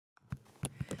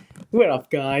What up,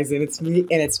 guys? And it's me,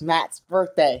 and it's Matt's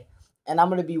birthday. And I'm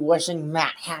gonna be wishing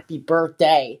Matt happy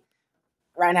birthday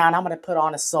right now. And I'm gonna put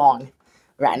on a song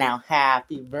right now.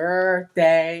 Happy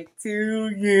birthday to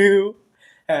you.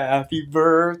 Happy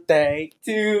birthday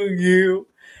to you.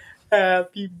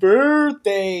 Happy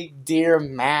birthday, dear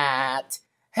Matt.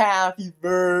 Happy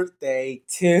birthday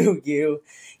to you.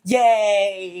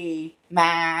 Yay,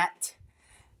 Matt.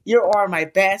 You are my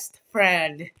best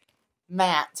friend,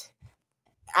 Matt.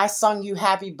 I sung you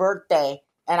happy birthday,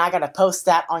 and I gotta post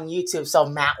that on YouTube so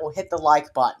Matt will hit the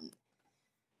like button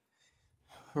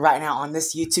right now on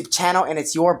this YouTube channel, and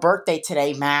it's your birthday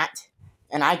today, Matt.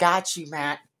 And I got you,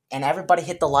 Matt. And everybody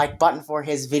hit the like button for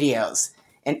his videos.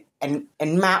 And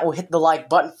Matt will hit the like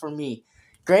button for me.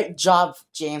 Great job,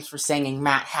 James, for singing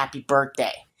Matt happy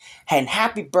birthday. And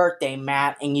happy birthday,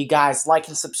 Matt, and you guys like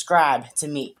and subscribe to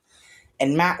me.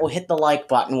 And Matt will hit the like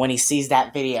button when he sees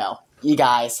that video. You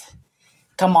guys,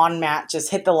 come on, Matt, just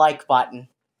hit the like button.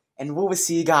 And we will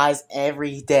see you guys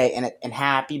every day. And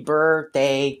happy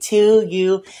birthday to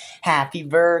you. Happy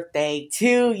birthday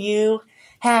to you.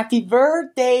 Happy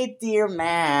birthday, dear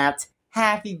Matt.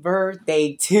 Happy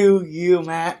birthday to you,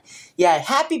 Matt. Yeah,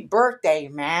 happy birthday,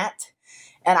 Matt.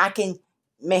 And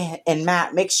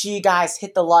Matt, make sure you guys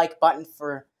hit the like button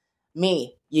for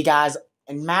me, you guys.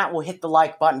 And Matt will hit the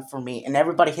like button for me. And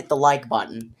everybody hit the like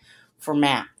button for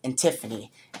Matt and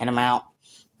Tiffany. And I'm out.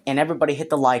 And everybody hit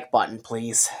the like button,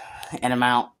 please. And I'm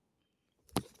out.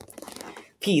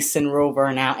 Peace and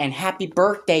Rover now. And happy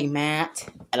birthday, Matt.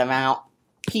 And I'm out.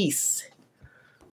 Peace.